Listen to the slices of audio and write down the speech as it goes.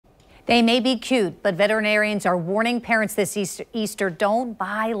They may be cute, but veterinarians are warning parents this Easter don't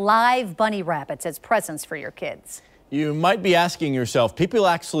buy live bunny rabbits as presents for your kids. You might be asking yourself, people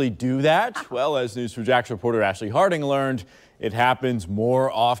actually do that? Well, as News 4 Jax reporter Ashley Harding learned, it happens more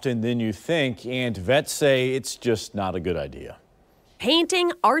often than you think, and vets say it's just not a good idea.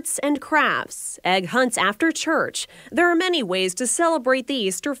 Painting, arts and crafts, egg hunts after church. There are many ways to celebrate the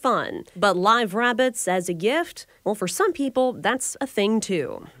Easter fun. But live rabbits as a gift? Well, for some people, that's a thing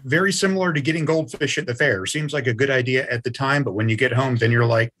too. Very similar to getting goldfish at the fair. Seems like a good idea at the time, but when you get home, then you're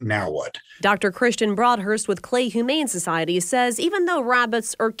like, now what? Dr. Christian Broadhurst with Clay Humane Society says even though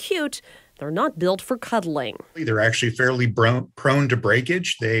rabbits are cute, they're not built for cuddling. They're actually fairly prone to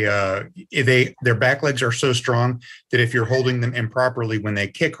breakage. Their back legs are so strong that if you're holding them improperly when they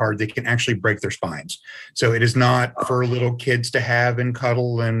kick hard, they can actually break their spines. So it is not for little kids to have and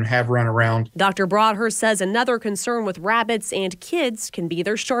cuddle and have run around. Dr. Broadhurst says another concern with rabbits and kids can be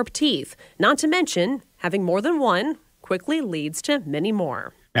their sharp teeth. Not to mention, having more than one quickly leads to many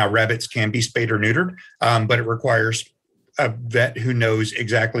more. Now, rabbits can be spayed or neutered, but it requires a vet who knows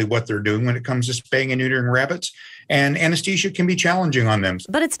exactly what they're doing when it comes to spaying and neutering rabbits, and anesthesia can be challenging on them.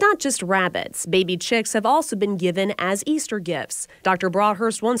 But it's not just rabbits. Baby chicks have also been given as Easter gifts. Dr.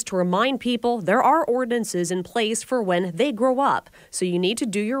 Broadhurst wants to remind people there are ordinances in place for when they grow up, so you need to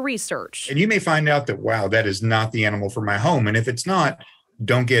do your research. And you may find out that, wow, that is not the animal for my home, and if it's not,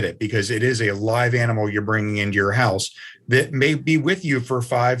 don't get it, because it is a live animal you're bringing into your house that may be with you for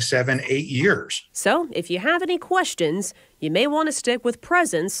 5, 7, 8 years. So if you have any questions, you may want to stick with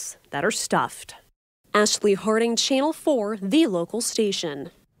presents that are stuffed. Ashley Harding, Channel 4, the local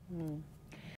station.